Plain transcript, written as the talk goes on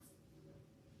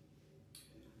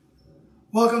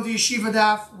Welcome to Yeshiva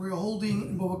Daf. We're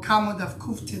holding Bava Kama Daf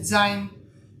Kuf Tetzayin.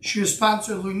 Shir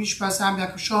sponsor Lui Nishpas Am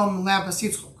Yakashom Lab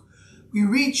Basitzchok. We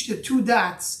reached the two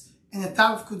dots in the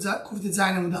top of Kuf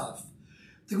Tetzayin and Udalef.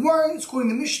 The Gemara is quoting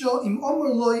the Mishnah Im Omer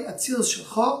Loi Atzil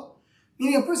Shelcha,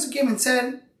 meaning a person came and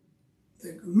said,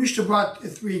 the Mishnah brought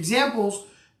three examples,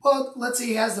 but let's say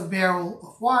he has a barrel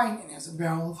of wine and has a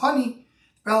barrel of honey.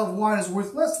 The barrel of wine is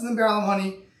worth less than the barrel of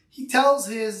honey. He tells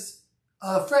his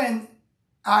friend,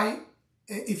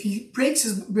 if he breaks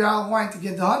his barrel of wine to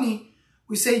get the honey,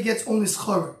 we say he gets only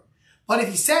schorah. But if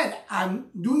he said, I'm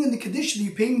doing in the condition,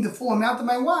 you pay me the full amount of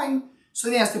my wine, so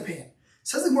then he has to pay him.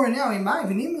 Says the Gemara now, why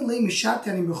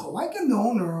can the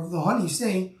owner of the honey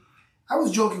say, I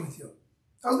was joking with you?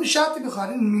 I was mishateh b'cha, I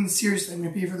didn't mean seriously, I'm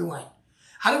going to pay for the wine.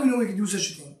 How do we know we can do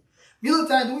such a thing?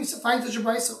 Milotai, do we find such a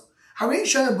brayso?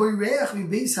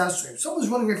 Someone's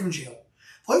running away from jail.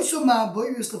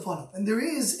 And there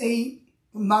is a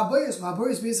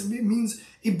Ma'abayas basically means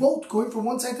a boat going from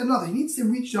one side to another. He needs to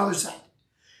reach the other side.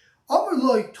 Amar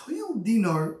loy toil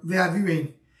dinar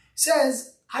ve'avirein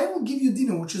says, I will give you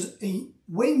dinar, which is a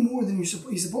way more than you're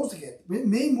supposed to get,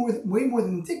 way more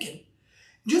than the ticket,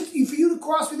 just for you to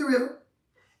cross through the river.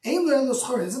 Aim le'el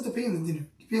doesn't have to pay him the dinar.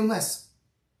 You pay him less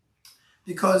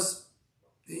because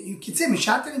you can say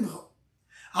mishateh b'cha.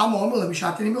 Amar omer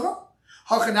le'mishateh b'cha.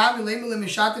 Hachanami le'mel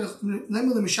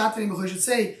le'mishateh b'cha should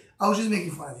say, I was just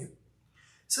making fun of you.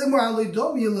 So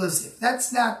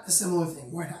that's not a similar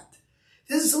thing. Why not?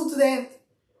 This is similar to the end.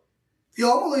 So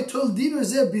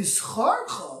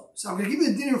I'm going to give you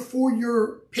the dinner for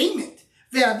your payment.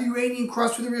 And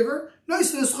cross through the river. No,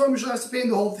 so the schar has to pay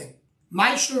the whole thing.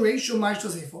 What's the difference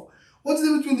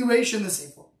between the ratio and the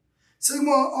seifo? So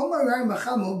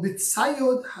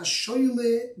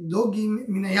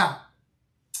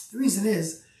the reason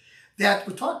is that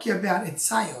we're talking about a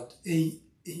tzayod, a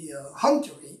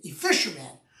hunter, a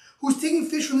fisherman, who's taking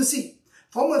fish from the sea.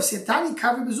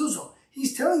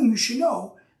 He's telling you should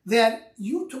know that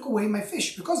you took away my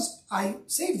fish. Because I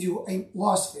saved you, I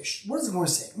lost fish. What does the Gemara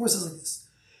say? The Gemara says like this.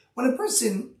 When a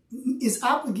person is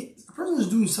obligated, a person is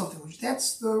doing something, which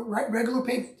that's the regular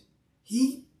payment.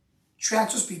 He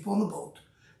transfers people on the boat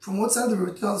from one side of the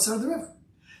river to the other side of the river.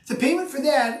 The payment for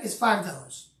that is $5.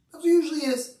 That's what it usually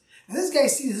is. And this guy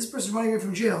sees this person running away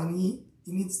from jail and he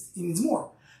needs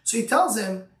more. So he tells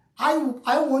him, I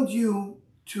want you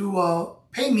to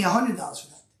pay me $100 for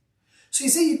that. So you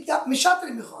say, you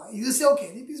just say,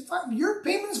 okay, your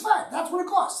payment is fine. That's what it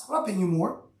costs. I'm not paying you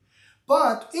more.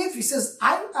 But if he says,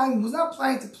 I was not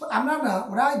planning to,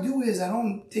 what I do is I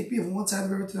don't take people from one side of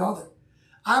the river to the other.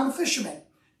 I'm a fisherman.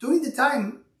 During the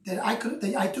time that I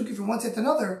took you from one side to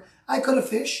another, I caught a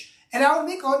fish and I would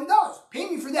make $100. Pay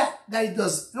me for that. That he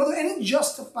does. In other words, any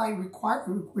justified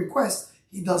request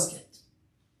he does get.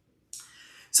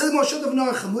 So the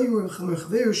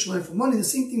money, the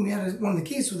same thing we had one of the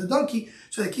cases with the donkey,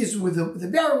 so the case with the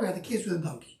barrel, we had the case with the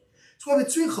donkey. So when the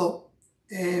tzricho,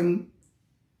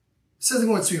 says the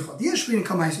more tzricho, the Yeshvin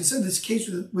Kamai, so said this case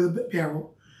with a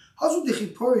barrel,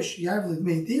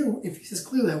 if he says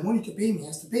clearly, I want you to pay me, he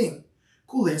has to pay him.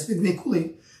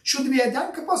 Should there be a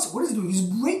dime kapasa? What is he doing? He's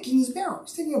breaking his barrel.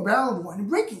 He's taking a barrel of wine and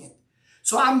breaking it.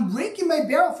 So I'm breaking my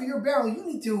barrel for your barrel. You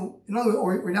need to, in other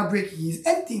words, or not breaking, he's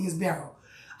emptying his barrel.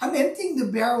 I'm emptying the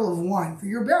barrel of wine for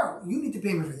your barrel. You need to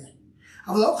pay me for that.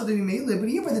 But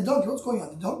here by the donkey, what's going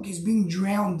on? The donkey is being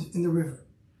drowned in the river.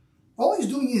 All he's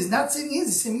doing is not saving his,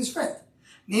 he's saving his friend.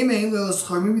 Maybe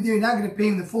they're not going to pay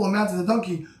him the full amount of the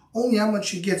donkey, only how much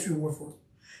he gets reward for it.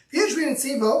 Here, if he didn't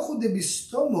say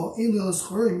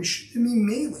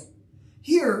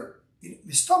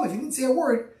a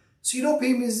word, so you don't pay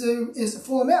him his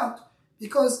full amount,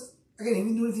 because, again, he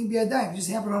didn't do anything by a dime, it just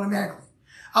happened automatically.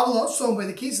 I will also, by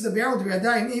the case of the barrel,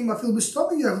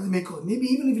 maybe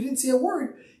even if he didn't say a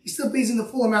word, he still pays in the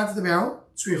full amount of the barrel.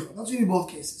 That's in both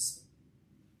cases.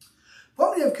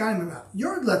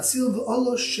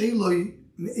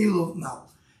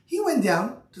 He went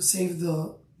down to save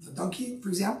the donkey, for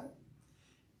example,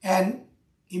 and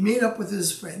he made up with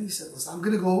his friend. He said, listen, I'm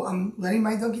letting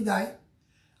my donkey die.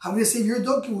 I'm going to save your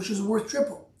donkey, which is worth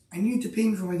triple. I need you to pay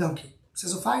me for my donkey. He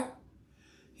says, oh, fine.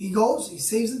 He goes, he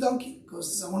saves the donkey. He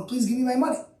goes, someone please give me my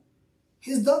money.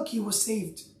 His donkey was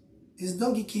saved. His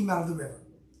donkey came out of the river.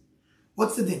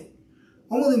 What's the din?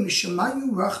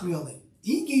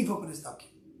 He gave up on his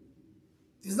donkey.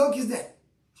 His donkey is dead.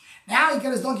 Now he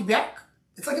got his donkey back.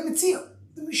 It's like a mitzvah.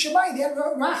 The Mishamai, they had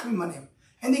rachmim on him.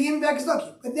 And they gave him back his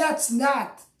donkey. But it's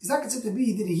not considered to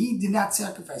be that he did not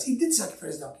sacrifice. He did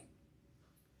sacrifice his donkey.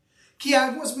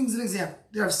 Kiyah, what brings an example?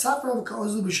 There are Safra of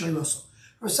Kaozu B'Shayoso.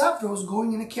 Safra was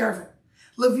going in a caravan.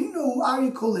 Lavino Ari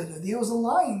Koleda. There was a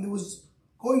lion that was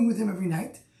going with him every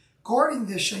night, guarding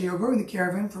the shayar, guarding the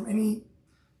caravan from any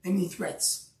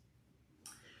threats.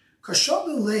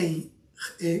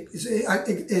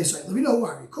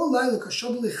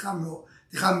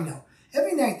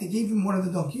 Every night they gave him one of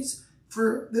the donkeys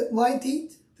for the lion to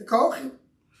eat, the kaochim.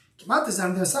 The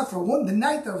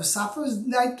night of Safar's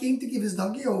night came to give his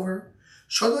donkey over.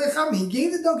 He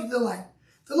gave the donkey to the lion.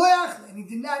 And he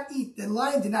did not eat, the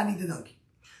lion did not eat the donkey.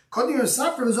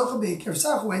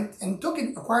 Safar went and took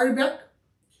it, acquired it back.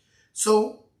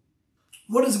 So,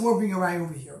 what does war bring around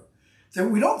over here? That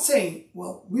we don't say,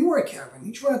 well, we were a caravan,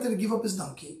 each one had to give up his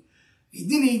donkey. He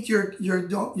didn't eat your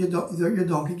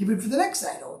donkey, give it for the next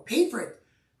night, or pay for it.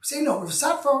 We say, no, if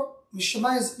Safar, he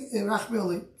got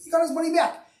his money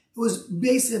back. It was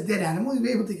basically a dead animal, he was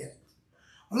able to get it.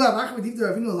 Why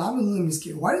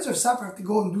does our Safar have to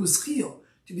go and do a schil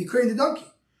to be carrying the donkey?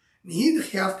 Right, he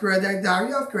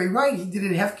did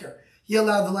it hefker. He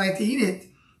allowed the lion to eat it.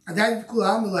 He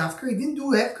didn't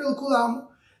do hefker l'kulam.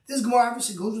 This Gemara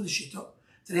obviously goes with the shita.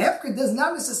 That hefker does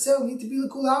not necessarily need to be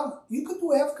l'kulam. You could do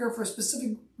hefker for a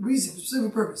specific reason, for a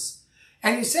specific purpose.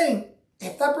 And you're saying,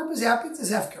 if that purpose happens,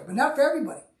 it's hefker, but not for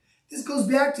everybody. This goes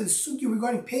back to the sugya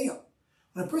regarding payo.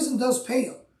 When a person does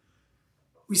payo,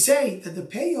 we say that the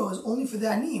payo is only for the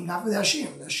anim, not for the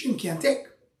hashim. The hashim can't take.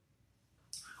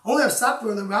 Only Rav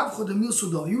Sapir, the Rav Chod, the Mil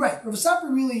Sudo. You're right. Rav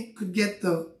Sapir really could get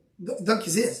the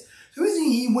donkeys his. So the reason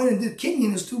he went and did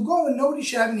kinyan is to go and nobody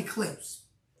should have any claims.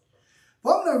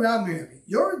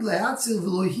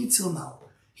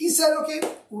 He said, okay,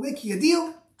 we'll make you a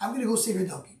deal. I'm going to go save your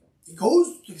donkey. He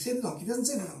goes to save the donkey. He doesn't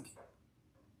save the donkey.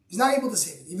 He's not able to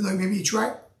save it, even though maybe he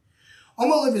tried. So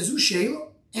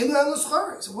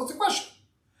what's the question?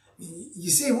 You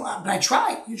say, well, but I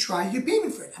tried. You try, you get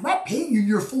payment for it. I'm not paying you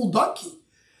your full donkey.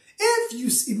 If your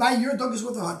donkey is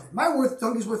worth 100, my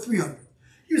donkey is worth 300.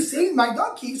 You saved my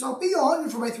donkey, so I'll pay you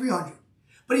 100 for my 300.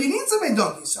 But you need some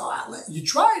donkey, so you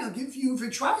try it. I'll give you, if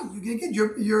you're trying, you're going to get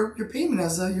your payment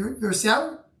as your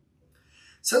salary.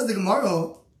 Says the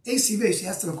Gemara, ACV, she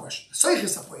asked him a question.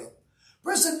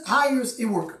 Person hires a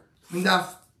worker.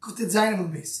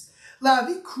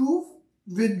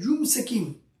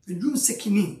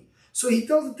 So he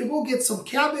tells them to go get some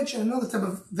cabbage and another type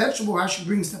of vegetable. Rashi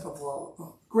brings type of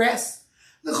grass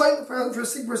for a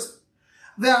sick person.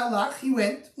 He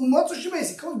went. He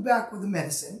comes back with the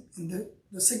medicine, and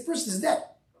the sick person is dead.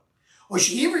 Or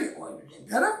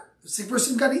better, the sick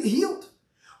person got healed.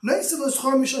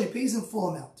 He pays in full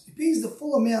amount. He pays the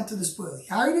full amount to the spoiler. He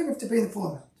hired him, have to pay the full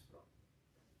amount.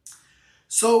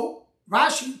 So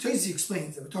Rashi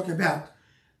explains that we're talking about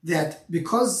that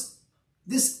because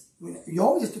this, you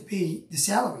always have to pay the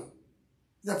salary.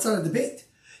 That's not a debate.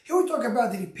 Here we're talking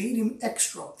about that he paid him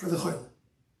extra for the chayla.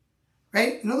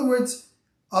 Right? In other words,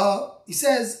 he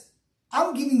says,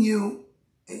 I'm giving you,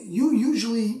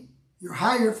 you're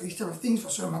hired for these type of things for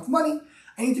a certain amount of money.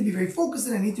 I need to be very focused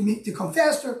and I need to come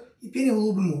faster. He paid him a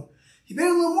little bit more. He paid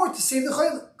him a little more to save the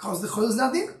chayla because the chayla is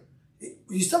not there.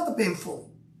 You still have to pay him fully.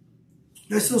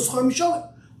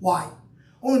 Why?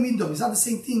 Only midom. It's not the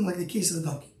same thing like the case of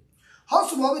the donkey.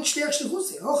 It's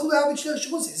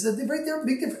a very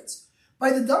big difference.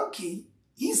 By the donkey,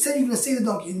 he said you're going to save the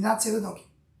donkey. You did not save the donkey.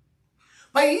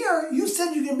 By here, you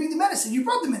said you're going to bring the medicine. You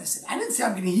brought the medicine. I didn't say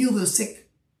I'm going to heal the sick.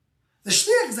 The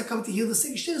shliach is not coming to heal the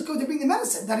sick. The shliach is coming to bring the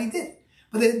medicine. That he did.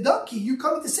 But the donkey, you're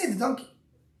coming to save the donkey.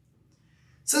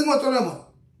 Says Motorama.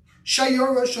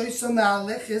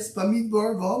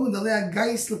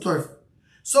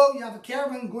 So you have a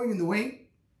caravan going in the way,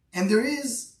 and there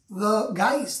is the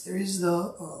guys, there is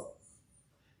the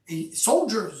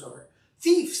soldiers or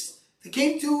thieves that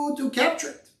came to capture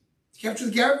it, to capture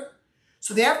the caravan.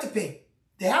 So they have to pay.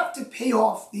 They have to pay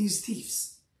off these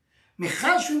thieves. You go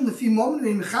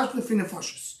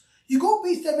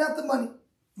based on the amount of money.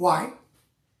 Why?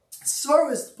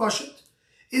 Svarist Pashut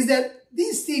is that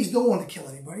these thieves don't want to kill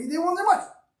anybody. They want their money.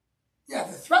 Yeah,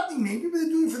 they're threatening maybe, but they're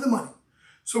doing it for the money.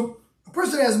 So a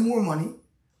person that has more money,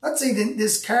 let's say that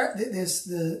this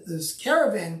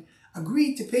caravan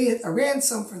agreed to pay a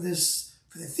ransom for the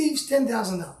thieves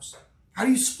 $10,000. How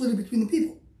do you split it between the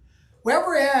people?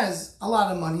 Whoever has a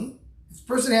lot of money, if the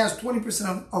person has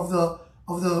 20% of the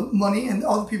money and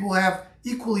other people have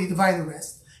equally divided the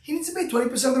rest, he needs to pay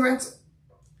 20% of the ransom.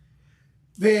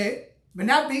 But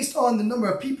not based on the number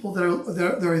of people that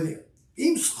are there.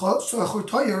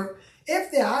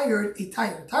 If they hired a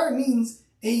tire means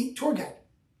a tour guide,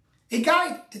 a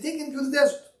guide to take them through the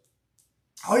desert.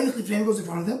 How goes in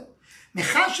front of them? They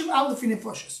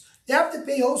have to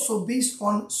pay also based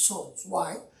on souls.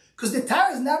 Why? Because the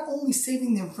tire is not only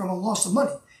saving them from a loss of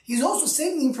money, he's also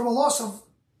saving them from a loss of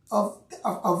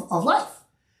life.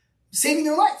 saving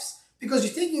their lives because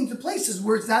you're taking them to places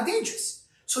where it's not dangerous.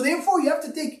 So therefore, you have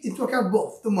to take into account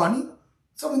both the money,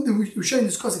 something that we shouldn't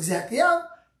discuss exactly how.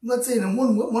 Let's say in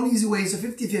one easy way is a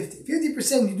 50-50.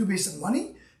 50% you do based on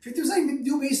money, 50% you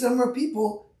do based on the number of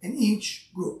people in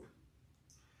each group.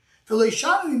 You go based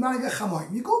on the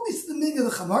minig of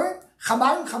the chamarim.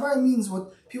 Chamarim means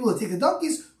what people that take the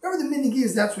donkeys. Wherever the minig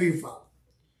is, that's where you follow.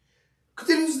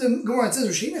 Continues the Gemara, it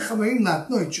says,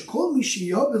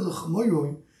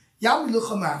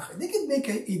 they can make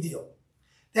a deal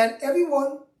that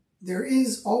everyone, there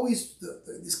is always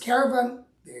this caravan,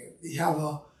 they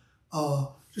have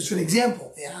just for an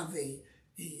example, they have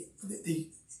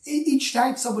each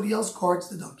night somebody else guards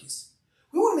the donkeys.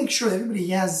 We want to make sure that everybody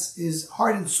has his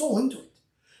heart and soul into it.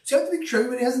 So you have to make sure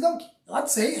everybody has a donkey.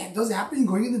 Let's say it does happen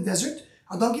going in the desert,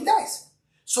 a donkey dies.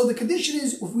 So the condition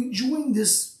is, if we join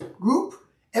this group,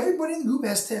 everybody in the group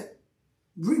has to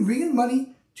bring in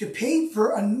money to pay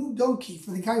for a new donkey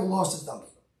for the guy who lost his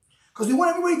donkey. Because we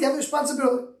want everybody to have the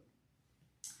responsibility.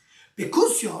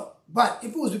 But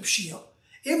if it was Pshia,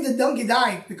 if the donkey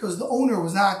died because the owner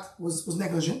was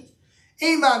negligent,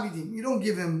 you don't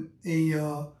give him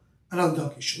another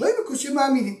donkey.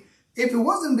 If it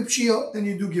wasn't the Pshia, then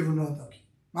you do give him another donkey.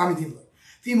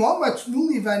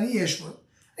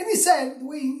 If he said, the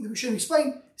way the Rishonim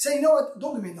explained, say, you know what,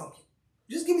 don't give me a donkey.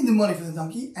 Just give me the money for the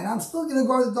donkey, and I'm still going to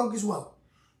guard the donkey as well.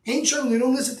 Ain't sure they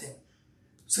don't listen to him.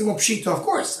 So, well, Pshita, of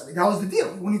course. I mean, that was the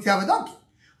deal. We need to have a donkey.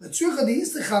 He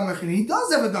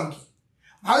does have a donkey.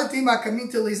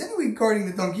 He's anyway guarding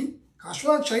the donkey.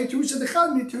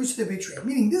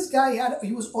 Meaning this guy he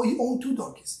owned two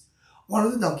donkeys. One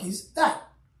of the donkeys died.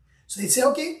 So they'd say,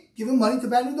 okay, give him money to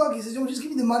buy a new donkey. He says, just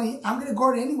give me the money. I'm going to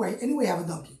guard it anyway. Anyway, have a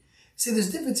donkey. Say there's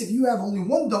a difference if you have only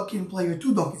one donkey in play or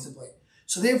two donkeys in play.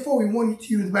 So therefore, we want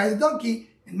you to buy the donkey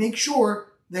and make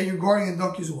sure that you're guarding the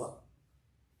donkey as well.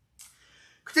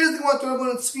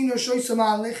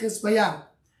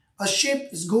 A ship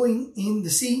is going in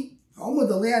the sea, and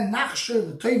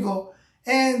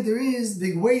there is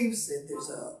big waves, and there's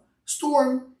a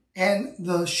storm, and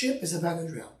the ship is about to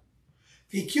drown.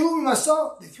 They're throwing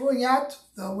out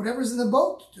whatever's in the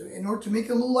boat in order to make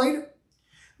it a little lighter.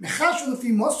 You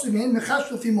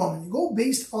go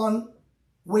based on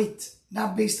weight,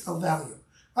 not based on value.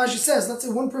 Rashi says, let's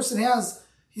say one person has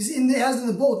in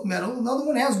the boat metal, another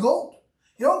one has gold.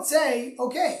 You don't say,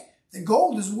 okay, the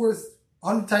gold is worth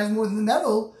 100 times more than the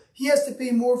metal, he has to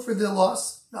pay more for the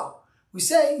loss. No. We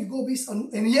say you go based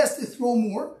on, and he has to throw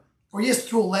more, or he has to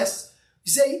throw less.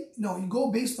 You say, no, you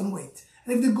go based on weight.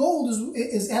 And if the gold has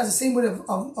the same weight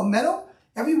of metal,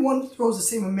 everyone throws the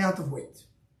same amount of weight.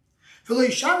 You go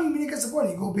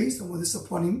based on what the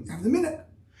Saponim have the minute.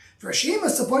 For a Shema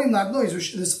Saponim not noise,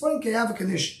 the Saponim can have a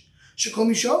condition.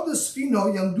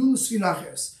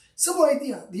 Similar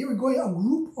idea. Here we're going a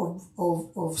group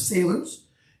of sailors.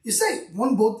 You say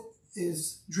one boat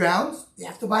is drowned, they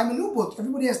have to buy him a new boat.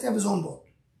 Everybody has to have his own boat.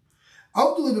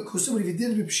 But if you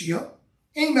did it B'Pshia,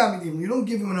 you don't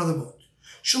give him another boat.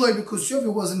 Shaloi B'Kusya, if it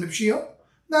wasn't B'Pshia,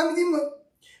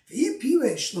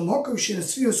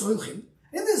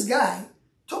 and this guy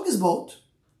took his boat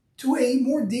to a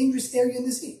more dangerous area in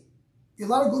the sea. You're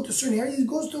allowed to go to a certain area, he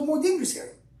goes to a more dangerous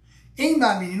area. You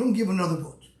don't give another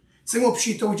boat. Same with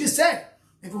Pshita, we just said.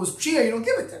 If it was Pshia, you don't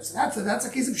give it to him. So that's a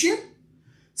case of Pshia.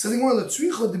 So the more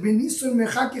Latzricha, the Benisun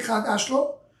Mechakechad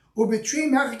Ashlo, or Betray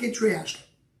Machaketray Ashlo.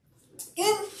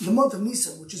 In the month of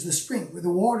Nisan, which is the spring, where the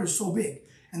water is so big,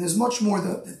 and there's much more,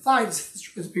 the thigh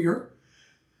is bigger.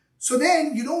 So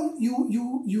then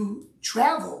you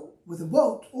travel with a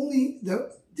boat only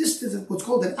the distance of what's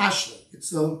called an ashla.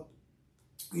 It's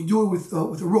you do it with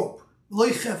a rope.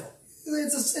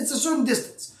 It's a certain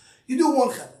distance. You do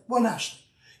one ashla.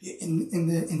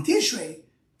 In Tishrei,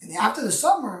 and after the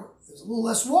summer, there's a little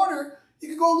less water. You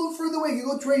can go a little further away. You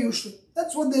go to Reyushli.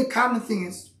 That's what the common thing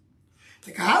is.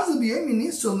 The Kahazal b'Yom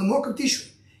Nisan, the month of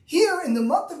Tishrei. Here in the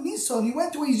month of Nisan, he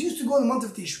went to where he's used to go in the month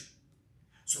of Tishrei.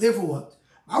 So therefore, what?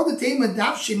 I would say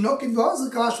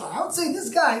this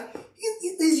guy,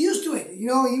 he's used to it. You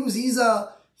know,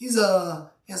 he's an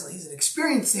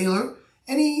experienced sailor,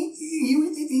 and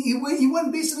he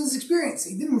went based on his experience.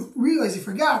 He didn't realize, he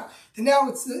forgot that now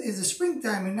it's the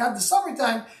springtime and not the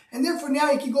summertime, and therefore now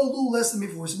he can go a little less than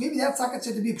before. So maybe that's not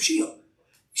considered to be a pshia.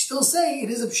 You still say it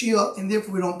is a pshia, and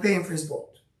therefore we don't pay him for his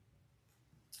boat.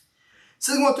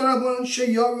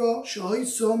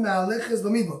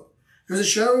 There's a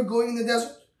shower going in the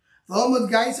desert.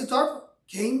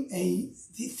 Came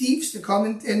thieves to come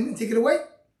and take it away.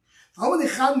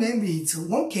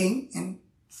 One came and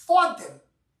fought them.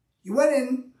 He went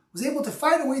in, was able to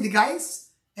fight away the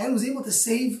guys, and was able to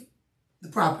save the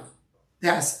property. the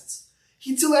assets.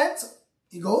 He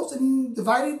goes and he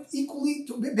divided equally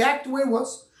back to where it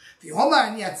was. If he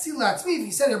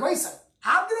said, I'm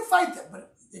going to fight them,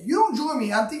 but if you don't join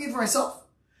me, I'm taking it for myself.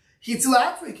 He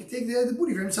can take the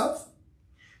booty for himself.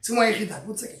 So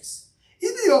what's the case?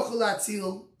 If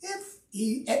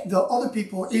the other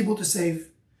people are able to save,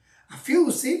 I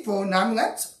feel safe for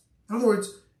Namilatso. In other words,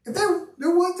 if they're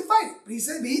willing to fight it, but he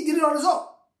did it on his own.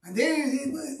 And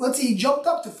let's say he jumped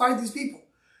up to fight these people.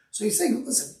 So he's saying,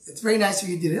 listen, it's very nice if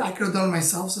you did it. I could have done it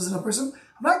myself, says another person.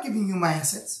 I'm not giving you my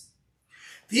assets.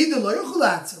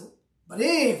 But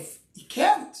if he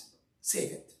can't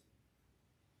save it,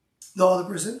 the other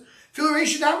person, in other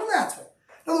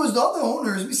words, the other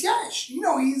owner is misyash.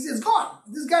 It's gone.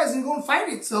 This guy's going to go and fight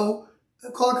it. So,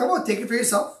 Bava Kama, take it for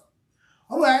yourself.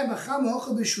 Talk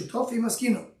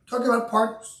about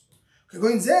partners. In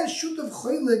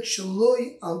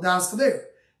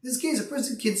this case, a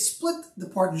person can split the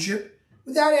partnership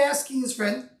without asking his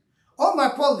friend.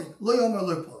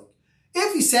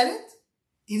 If he said it,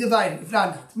 he divided. If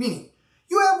not. Meaning,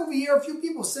 you have over here a few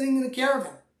people sitting in a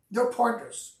caravan. They're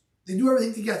partners. They do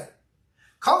everything together.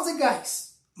 Comes the guys.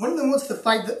 One of them wants to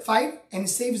fight and he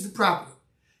saves the property.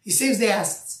 He saves the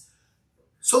assets.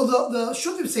 So the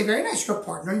Shutim say, very nice, you're a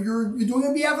partner. You're doing it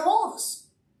on behalf of all of us.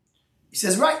 He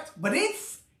says, right. But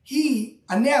if he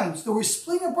announced that we're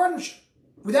splitting a partnership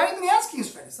without even asking his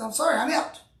friends, I'm sorry, I'm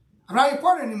out. I'm not your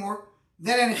partner anymore.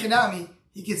 Then he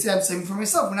can say, I'm saving for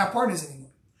myself. We're not partners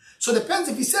anymore. So it depends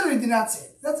if he said or he did not say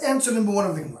it. That's answer number one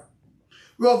of the Gemara.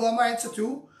 Rav Amar answer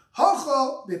two.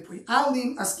 Talk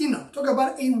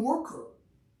about a worker.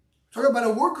 Talk about a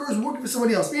worker who's working for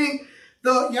somebody else. Meaning,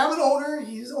 you have an owner,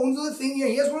 he owns the thing here,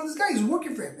 he has one of these guys who's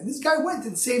working for him. And this guy went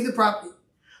and saved the property.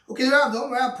 Okay, the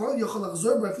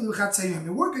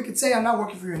worker could say, I'm not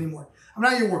working for you anymore. I'm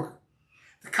not your worker.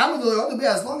 The Kama,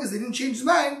 as long as they didn't change his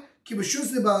mind, he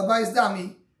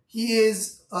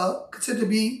is considered to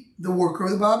be the worker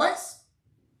of the Balabais.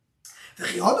 The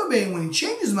Chiyotobei, when he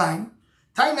changed his mind,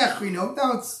 now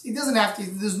he doesn't have to,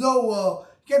 there's no,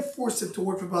 you can't force him to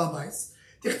work for Balabais.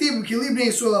 I'm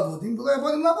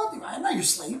not your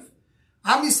slave.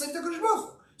 I'm your slave to Kodesh Baruch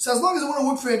Hu. So as long as I want to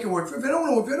work for you, I can work for you. If I don't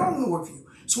want to work for you, I don't want to work for you.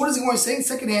 So what is he going to say?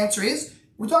 Second answer is,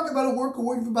 we're talking about a worker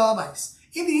working for Balabais.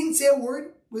 If he didn't say a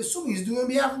word, we're assuming he's doing it on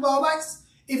behalf of Balabais.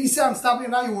 If he said, I'm stopping,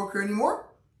 I'm not your worker anymore,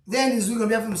 then he's doing it on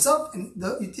behalf of himself, and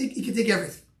he can take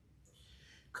everything.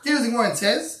 Continues the Gemara and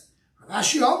says, we'll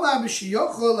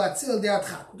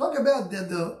talk about that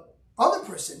the other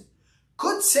person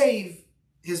could save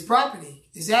his property,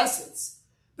 his assets,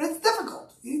 but it's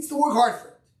difficult. He needs to work hard for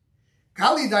it.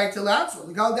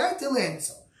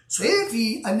 So if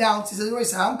he announced, he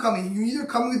says, I'm coming, you're either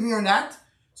coming with me or not,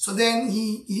 so then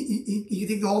he can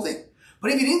take the whole thing.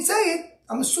 But if he didn't say it,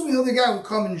 I'm assuming the other guy will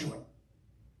come and join.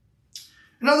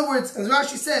 In other words, as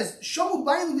Rashi says,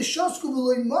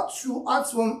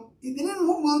 they didn't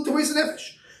willing to waste an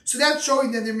nefesh. So that's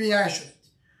showing that they're miyash it.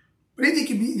 But if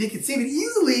they could save it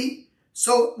easily,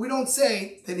 so we don't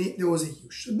say that there was a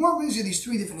huge. The more brings you these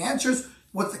three different answers.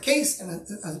 What's the case? And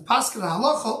as a pasuk and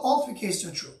halacha, all three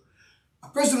cases are true. A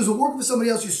person who's a worker for somebody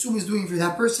else, you assume he's doing it for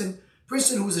that person.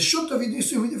 Person who is a shutov, you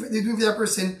assume they're doing it for that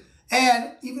person.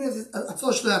 And even if if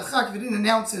he didn't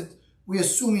announce it, we're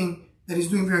assuming that he's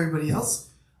doing it for everybody else,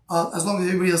 as long as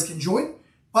everybody else can join.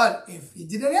 But if he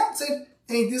did announce it,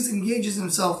 then he disengages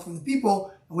himself from the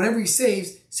people, and whatever he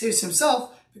saves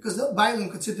himself, because the Bailim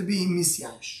considered to be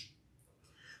misyash.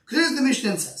 Here's the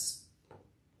Mishnah says,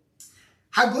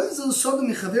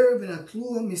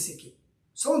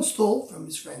 someone stole from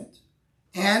his friend,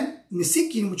 and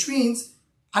misikin, which means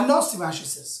anosim, Rashi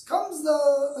says, comes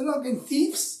the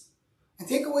thieves and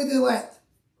take away the land.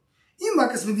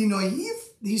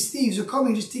 If these thieves are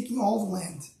coming, just taking all the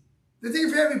land, they're taking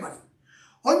for everybody.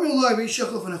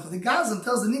 The Gazan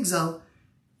tells the Nigzal,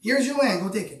 here's your land, go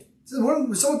take it.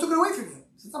 Someone took it away from you.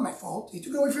 It's not my fault. He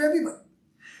took it away from everybody.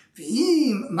 But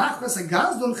if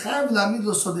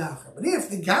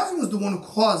the Gazan was the one who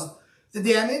caused the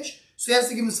damage, so he has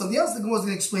to give him something else, the Gemara is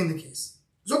going to explain the case.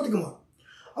 Zok the Gemara.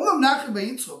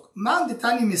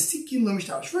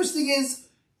 First thing is,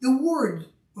 the word,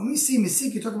 when we see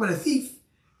mesikin, talk about a thief,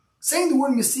 saying the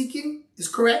word mesikin is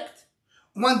correct.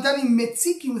 One dani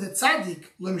metzikin with a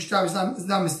tzaddik, lo mishtav is not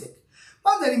a mistake.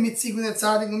 One dani metzikin with a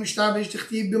tzaddik, lo mishtav is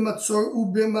tichtiv b'matzor u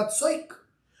b'matzoik.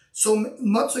 So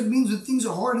matzoik means when things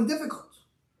are hard and difficult.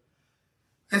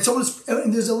 And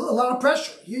there's a lot of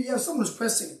pressure. Here you have someone who's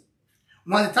pressing.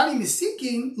 When the tani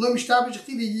mesikin, lo mishtav is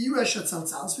tichtiv yiresh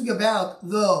atzaltzal. Speak about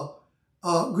the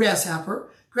grasshopper.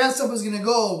 Grasshopper is going to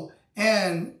go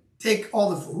and take all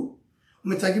the food.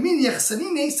 You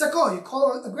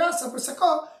call a grasshopper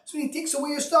sakah, so when he takes away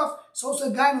your stuff, so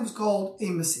also a guy is called a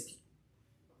masiki.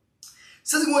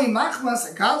 Says the if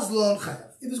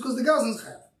it's because the gazlon is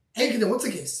chayav. What's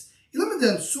the case? You limit the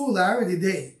nsur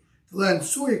day to learn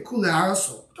nsur kule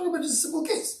haraso. We're talking about just a simple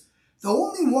case. The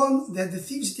only one that the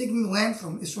thieves are taking the land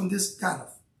from is from this ganav.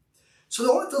 So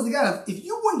the owner tells the ganav, if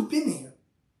you wouldn't have been here,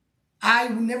 I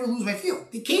would never lose my field.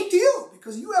 They came to you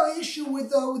because you have an issue with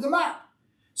the map.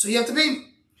 So you have to pay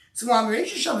me. So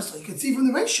you can see from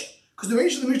the ratio. Because the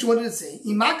ratio of the Mishnah, what did it say?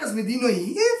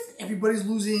 If everybody's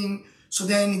losing, so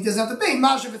then he doesn't have to pay.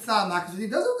 If it's not makas, he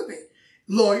doesn't have to pay.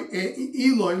 Loy.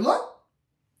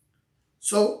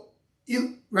 So,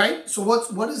 right? So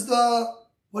what is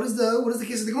the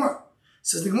case of the Gemara? It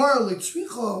says the Gemara,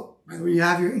 by the way, you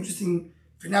have your interesting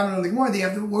phenomenon in the Gemara, they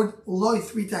have the word loy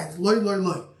 3 times. Loy.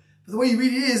 But the way you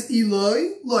read it is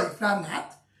loy, if not.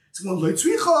 So loy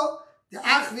tzricha, the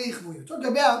achvei. We're talking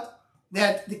about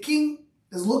that the king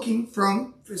is looking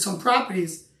for some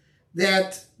properties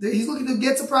that he's looking to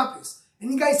get some properties.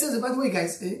 And the guy says, by the way,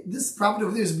 guys, this property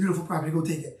over there is a beautiful property, go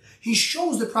take it. He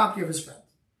shows the property of his friend.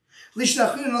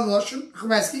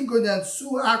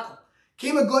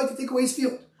 Came a guy to take away his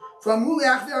field. From He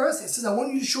says, I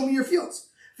want you to show me your fields.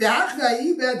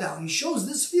 He shows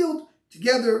this field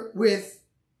together with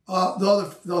the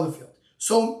other field.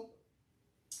 So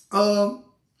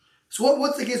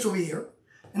what's the case over here?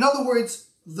 In other words,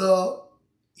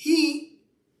 he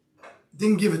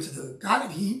didn't give it to the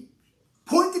Ganav. He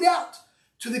pointed out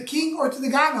to the king or to the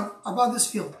Ganav about this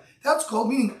field. That's called,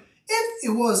 meaning, if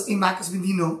it was a Makas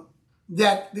Bendino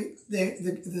that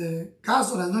the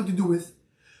Gazlan has nothing to do with,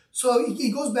 so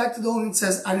he goes back to the owner and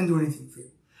says, I didn't do anything for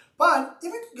you. But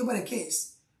if we're talking about a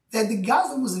case that the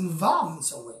Gazlan was involved in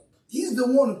some way, he's the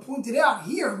one who pointed out,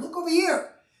 here, look over here.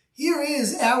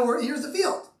 Here's the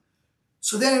field.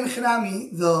 So then in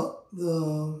Mechanami, the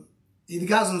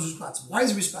Gazlan is responsible. Why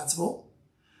is he responsible?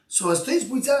 So as Tais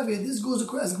points out here, this goes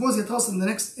across, as Gemara is going to tell us in the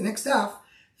next half,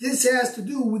 this has to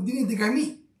do with Dini de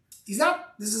Garmi.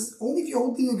 This is only if you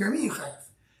hold Dini de Garmi, you chayav.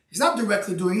 He's not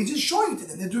directly doing it, he's just showing it to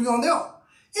them. They're doing it on their own.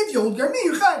 If you hold Garmi,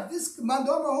 you chayav. This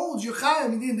Mandama holds, you chayav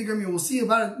in Dini de Garmi. We'll see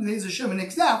about it in the Hashem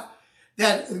next half,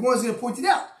 that the Gemara is going to point it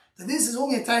out. That this is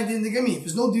only a time Dini de Garmi. If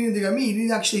there's no Dini de Garmi, he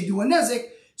didn't actually do a nezek,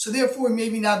 so therefore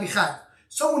maybe not be chayav.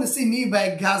 Someone to say maybe by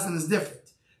a Gazlan is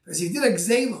different. Because if he did a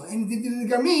Gzela and he did Dini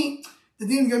de Garmi, the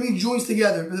Din Garmi joins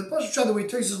together. But the Pasha, the way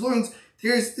Tosis learns,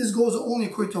 this goes only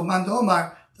according to Manda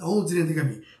Omar, the whole Din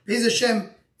Garmi. Be'ez Hashem,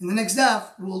 in the next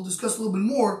daf, we'll discuss a little bit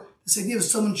more this idea of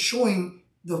someone showing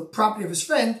the property of his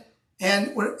friend and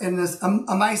a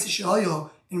Ma'aseh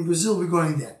Shehayo in Brazil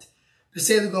regarding that. To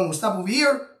say the we'll stop over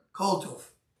here. Kol Tov.